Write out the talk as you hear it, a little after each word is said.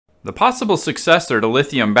The possible successor to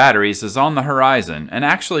lithium batteries is on the horizon and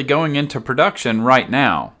actually going into production right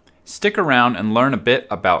now. Stick around and learn a bit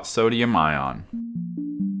about sodium ion.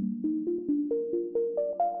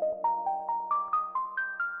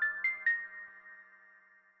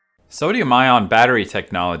 Sodium ion battery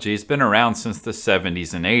technology has been around since the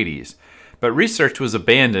 70s and 80s, but research was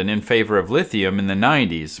abandoned in favor of lithium in the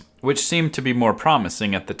 90s, which seemed to be more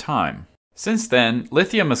promising at the time. Since then,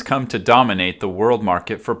 lithium has come to dominate the world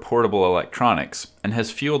market for portable electronics and has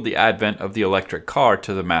fueled the advent of the electric car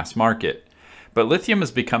to the mass market. But lithium is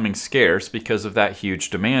becoming scarce because of that huge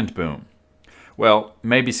demand boom. Well,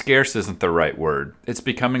 maybe scarce isn't the right word. It's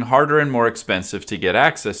becoming harder and more expensive to get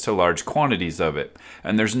access to large quantities of it,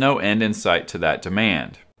 and there's no end in sight to that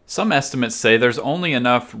demand. Some estimates say there's only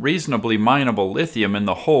enough reasonably mineable lithium in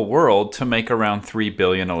the whole world to make around 3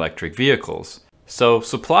 billion electric vehicles. So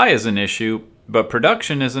supply is an issue, but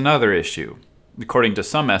production is another issue. According to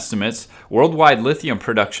some estimates, worldwide lithium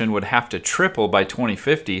production would have to triple by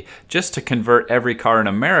 2050 just to convert every car in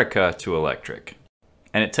America to electric.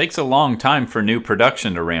 And it takes a long time for new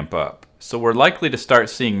production to ramp up, so we're likely to start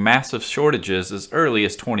seeing massive shortages as early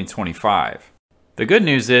as 2025. The good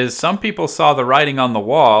news is some people saw the writing on the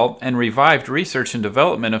wall and revived research and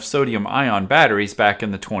development of sodium-ion batteries back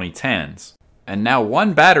in the 2010s. And now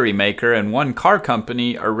one battery maker and one car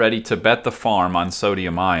company are ready to bet the farm on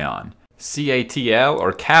sodium-ion. CATL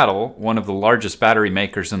or CATL, one of the largest battery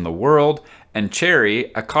makers in the world, and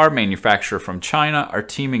Chery, a car manufacturer from China, are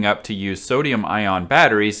teaming up to use sodium-ion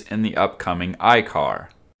batteries in the upcoming iCar.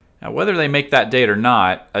 Now, whether they make that date or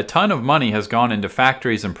not, a ton of money has gone into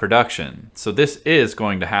factories and production, so this is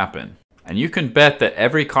going to happen. And you can bet that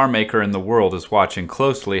every car maker in the world is watching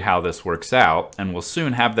closely how this works out and will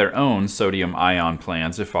soon have their own sodium-ion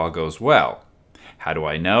plans if all goes well. How do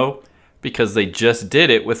I know? Because they just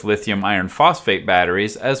did it with lithium iron phosphate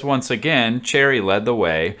batteries, as once again Chery led the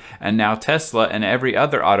way, and now Tesla and every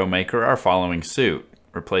other automaker are following suit,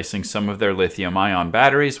 replacing some of their lithium-ion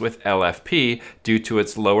batteries with LFP due to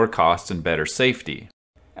its lower cost and better safety.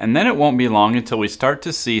 And then it won't be long until we start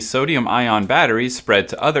to see sodium-ion batteries spread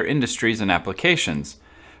to other industries and applications.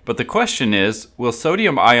 But the question is, will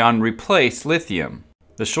sodium-ion replace lithium?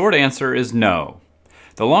 The short answer is no.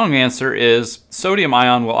 The long answer is,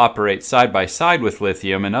 sodium-ion will operate side by side with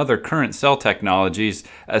lithium and other current cell technologies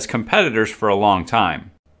as competitors for a long time.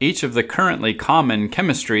 Each of the currently common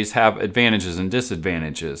chemistries have advantages and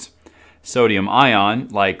disadvantages. Sodium-ion,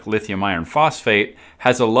 like lithium iron phosphate,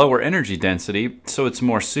 has a lower energy density, so it's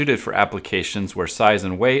more suited for applications where size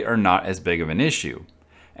and weight are not as big of an issue.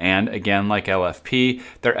 And again, like LFP,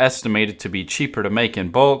 they're estimated to be cheaper to make in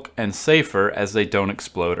bulk and safer as they don't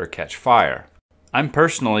explode or catch fire. I'm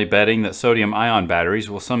personally betting that sodium-ion batteries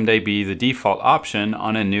will someday be the default option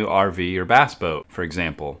on a new RV or bass boat, for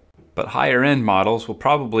example. But higher-end models will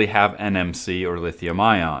probably have NMC or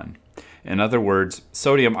lithium-ion. In other words,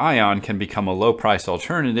 sodium-ion can become a low-price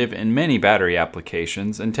alternative in many battery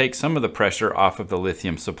applications and take some of the pressure off of the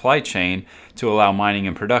lithium supply chain to allow mining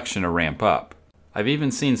and production to ramp up. I've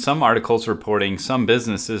even seen some articles reporting some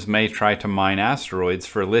businesses may try to mine asteroids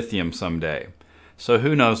for lithium someday. So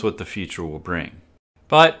who knows what the future will bring.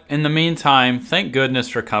 But in the meantime, thank goodness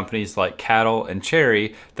for companies like CATL and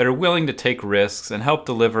Chery that are willing to take risks and help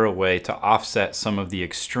deliver a way to offset some of the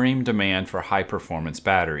extreme demand for high-performance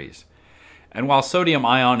batteries. And while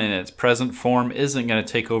sodium-ion in its present form isn't going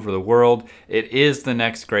to take over the world, it is the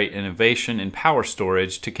next great innovation in power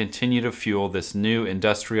storage to continue to fuel this new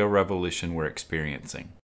industrial revolution we're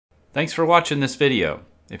experiencing. Thanks for watching this video.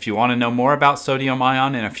 If you want to know more about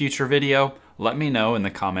sodium-ion in a future video, let me know in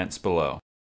the comments below.